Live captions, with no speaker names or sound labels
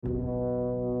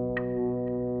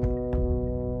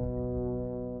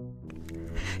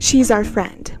She's our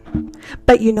friend.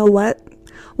 But you know what?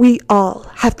 We all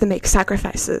have to make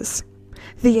sacrifices.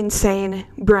 The insane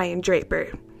Brian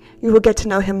Draper. You will get to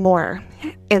know him more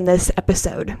in this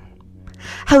episode.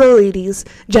 Hello, ladies,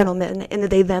 gentlemen, and the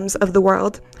they-thems of the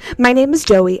world. My name is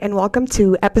Joey, and welcome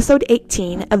to episode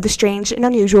 18 of The Strange and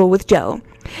Unusual with Joe.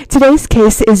 Today's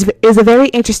case is a very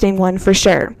interesting one for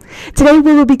sure. Today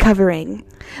we will be covering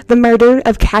the murder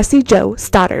of Cassie Jo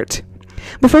Stoddart.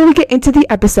 Before we get into the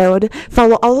episode,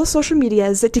 follow all the social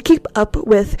medias to keep up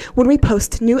with when we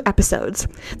post new episodes.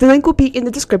 The link will be in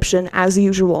the description as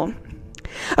usual.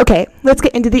 Okay, let's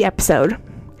get into the episode.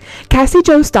 Cassie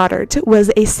Jo Stoddart was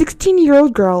a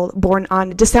 16-year-old girl born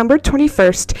on December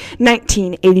 21st,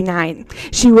 1989.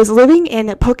 She was living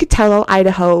in Pocatello,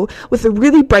 Idaho, with a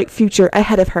really bright future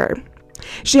ahead of her.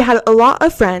 She had a lot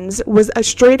of friends, was a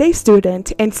straight-A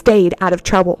student, and stayed out of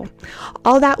trouble.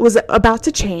 All that was about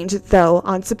to change, though,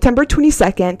 on September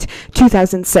 22nd,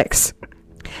 2006.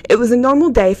 It was a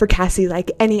normal day for Cassie like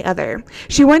any other.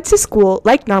 She went to school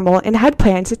like normal and had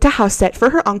plans to house sit for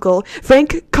her uncle,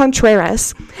 Frank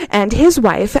Contreras, and his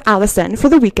wife, Allison, for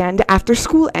the weekend after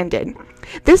school ended.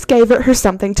 This gave her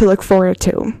something to look forward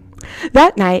to.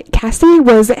 That night, Cassie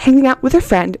was hanging out with her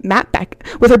friend,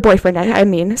 with her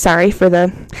boyfriend, sorry for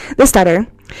the stutter.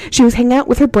 She was hanging out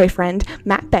with her boyfriend,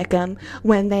 Matt Beckham,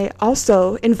 when they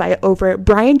also invite over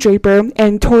Brian Draper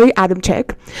and Tori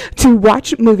Adamczyk to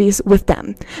watch movies with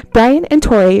them. Brian and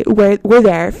Tori were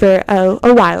there for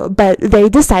a while, but they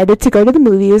decided to go to the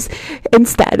movies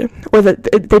instead, or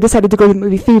they decided to go to the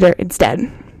movie theater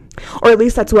instead. Or at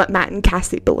least that's what Matt and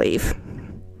Cassie believe.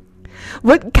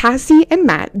 What Cassie and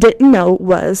Matt didn't know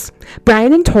was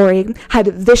Brian and Tori had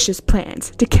vicious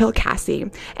plans to kill Cassie,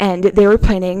 and they were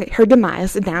planning her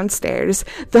demise downstairs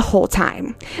the whole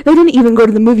time. They didn't even go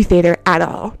to the movie theater at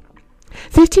all.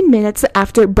 15 minutes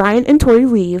after Brian and Tori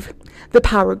leave, the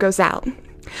power goes out.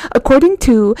 According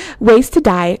to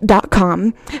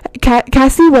waystoDie.com,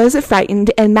 Cassie was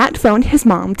frightened, and Matt phoned his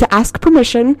mom to ask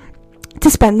permission to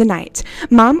spend the night.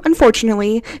 Mom,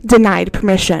 unfortunately, denied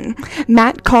permission.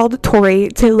 Matt called Tori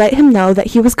to let him know that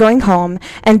he was going home,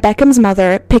 and Beckham's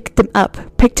mother picked him up.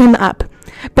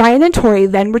 Brian and Tori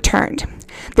then returned.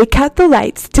 They cut the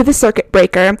lights to the circuit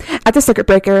breaker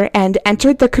and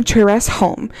entered the Contreras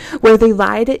home, where they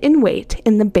lied in wait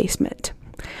in the basement.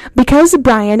 Because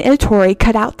Brian and Tori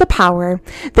cut out the power,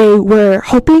 they were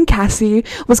hoping Cassie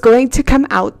was going to come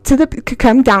down to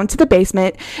the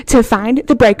basement to find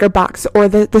the breaker box or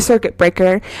the circuit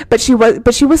breaker, but she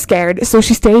was scared, so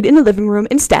she stayed in the living room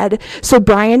instead. So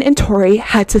Brian and Tori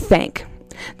had to think.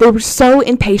 They were so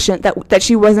impatient that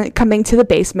she wasn't coming to the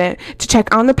basement to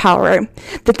check on the power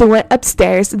that they went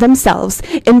upstairs themselves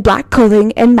in black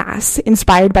clothing and masks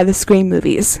inspired by the Scream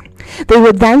movies. They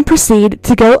would then proceed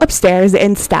to go upstairs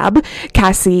and stab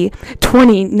Cassie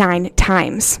 29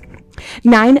 times.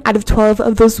 9 out of 12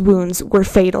 of those wounds were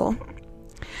fatal.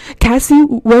 Cassie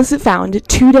was found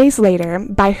 2 days later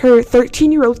by her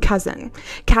 13-year-old cousin.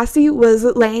 Cassie was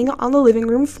laying on the living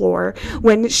room floor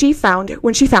when she found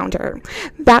her.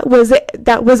 That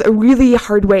was a really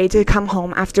hard way to come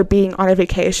home after being on a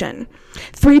vacation.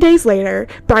 3 days later,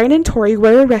 Brian and Tori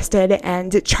were arrested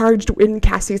and charged in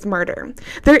Cassie's murder.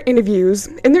 In their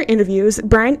interviews,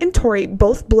 Brian and Tori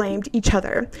both blamed each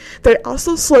other. They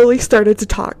also slowly started to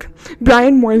talk.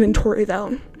 Brian more than Tori,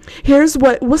 though. Here's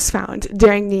what was found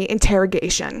during the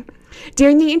interrogation.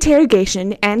 During the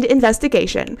interrogation and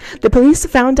investigation, the police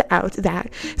found out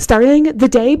that starting the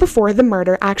day before the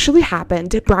murder actually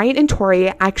happened, Brian and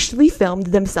Tori actually filmed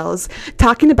themselves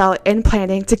talking about and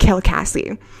planning to kill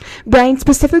Cassie. Brian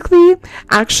specifically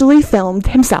actually filmed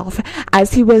himself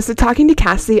as he was talking to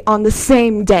Cassie on the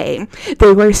same day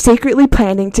they were secretly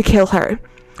planning to kill her.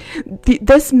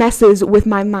 This messes with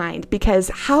my mind, because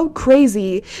how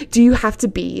crazy do you have to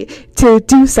be to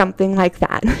do something like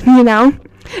that, you know?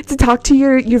 To talk to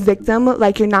your victim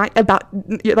like you're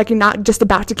not just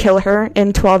about to kill her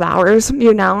in 12 hours,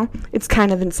 you know? It's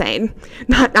kind of insane.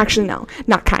 Not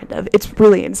kind of. It's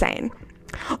really insane.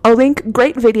 I'll link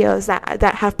great videos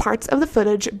that have parts of the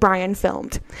footage Brian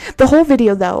filmed. The whole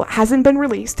video, though, hasn't been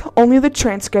released, only the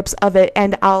transcripts of it,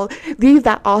 and I'll leave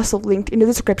that also linked in the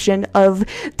description of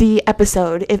the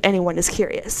episode if anyone is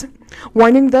curious.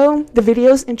 Warning, though, the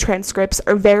videos and transcripts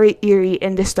are very eerie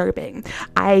and disturbing.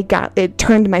 It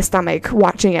turned my stomach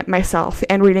watching it myself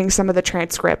and reading some of the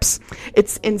transcripts.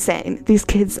 It's insane. These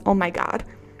kids, oh my god.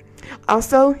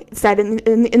 Also said in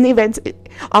the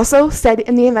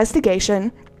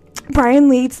investigation, Brian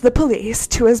leads the police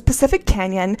to a specific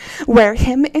canyon where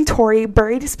him and Tori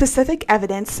buried specific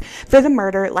evidence for the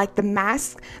murder, like the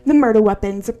mask, the murder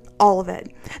weapons, all of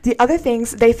it. The other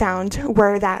things they found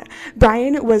were that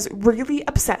Brian was really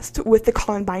obsessed with the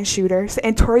Columbine shooters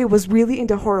and Tori was really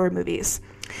into horror movies.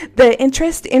 The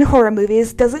interest in horror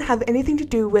movies doesn't have anything to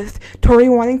do with Tori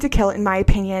wanting to kill, in my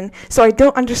opinion, so I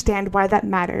don't understand why that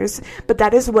matters, but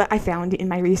that is what I found in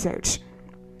my research.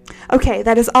 Okay,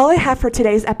 that is all I have for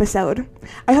today's episode.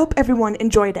 I hope everyone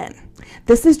enjoyed it.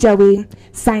 This is Joey,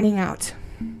 signing out.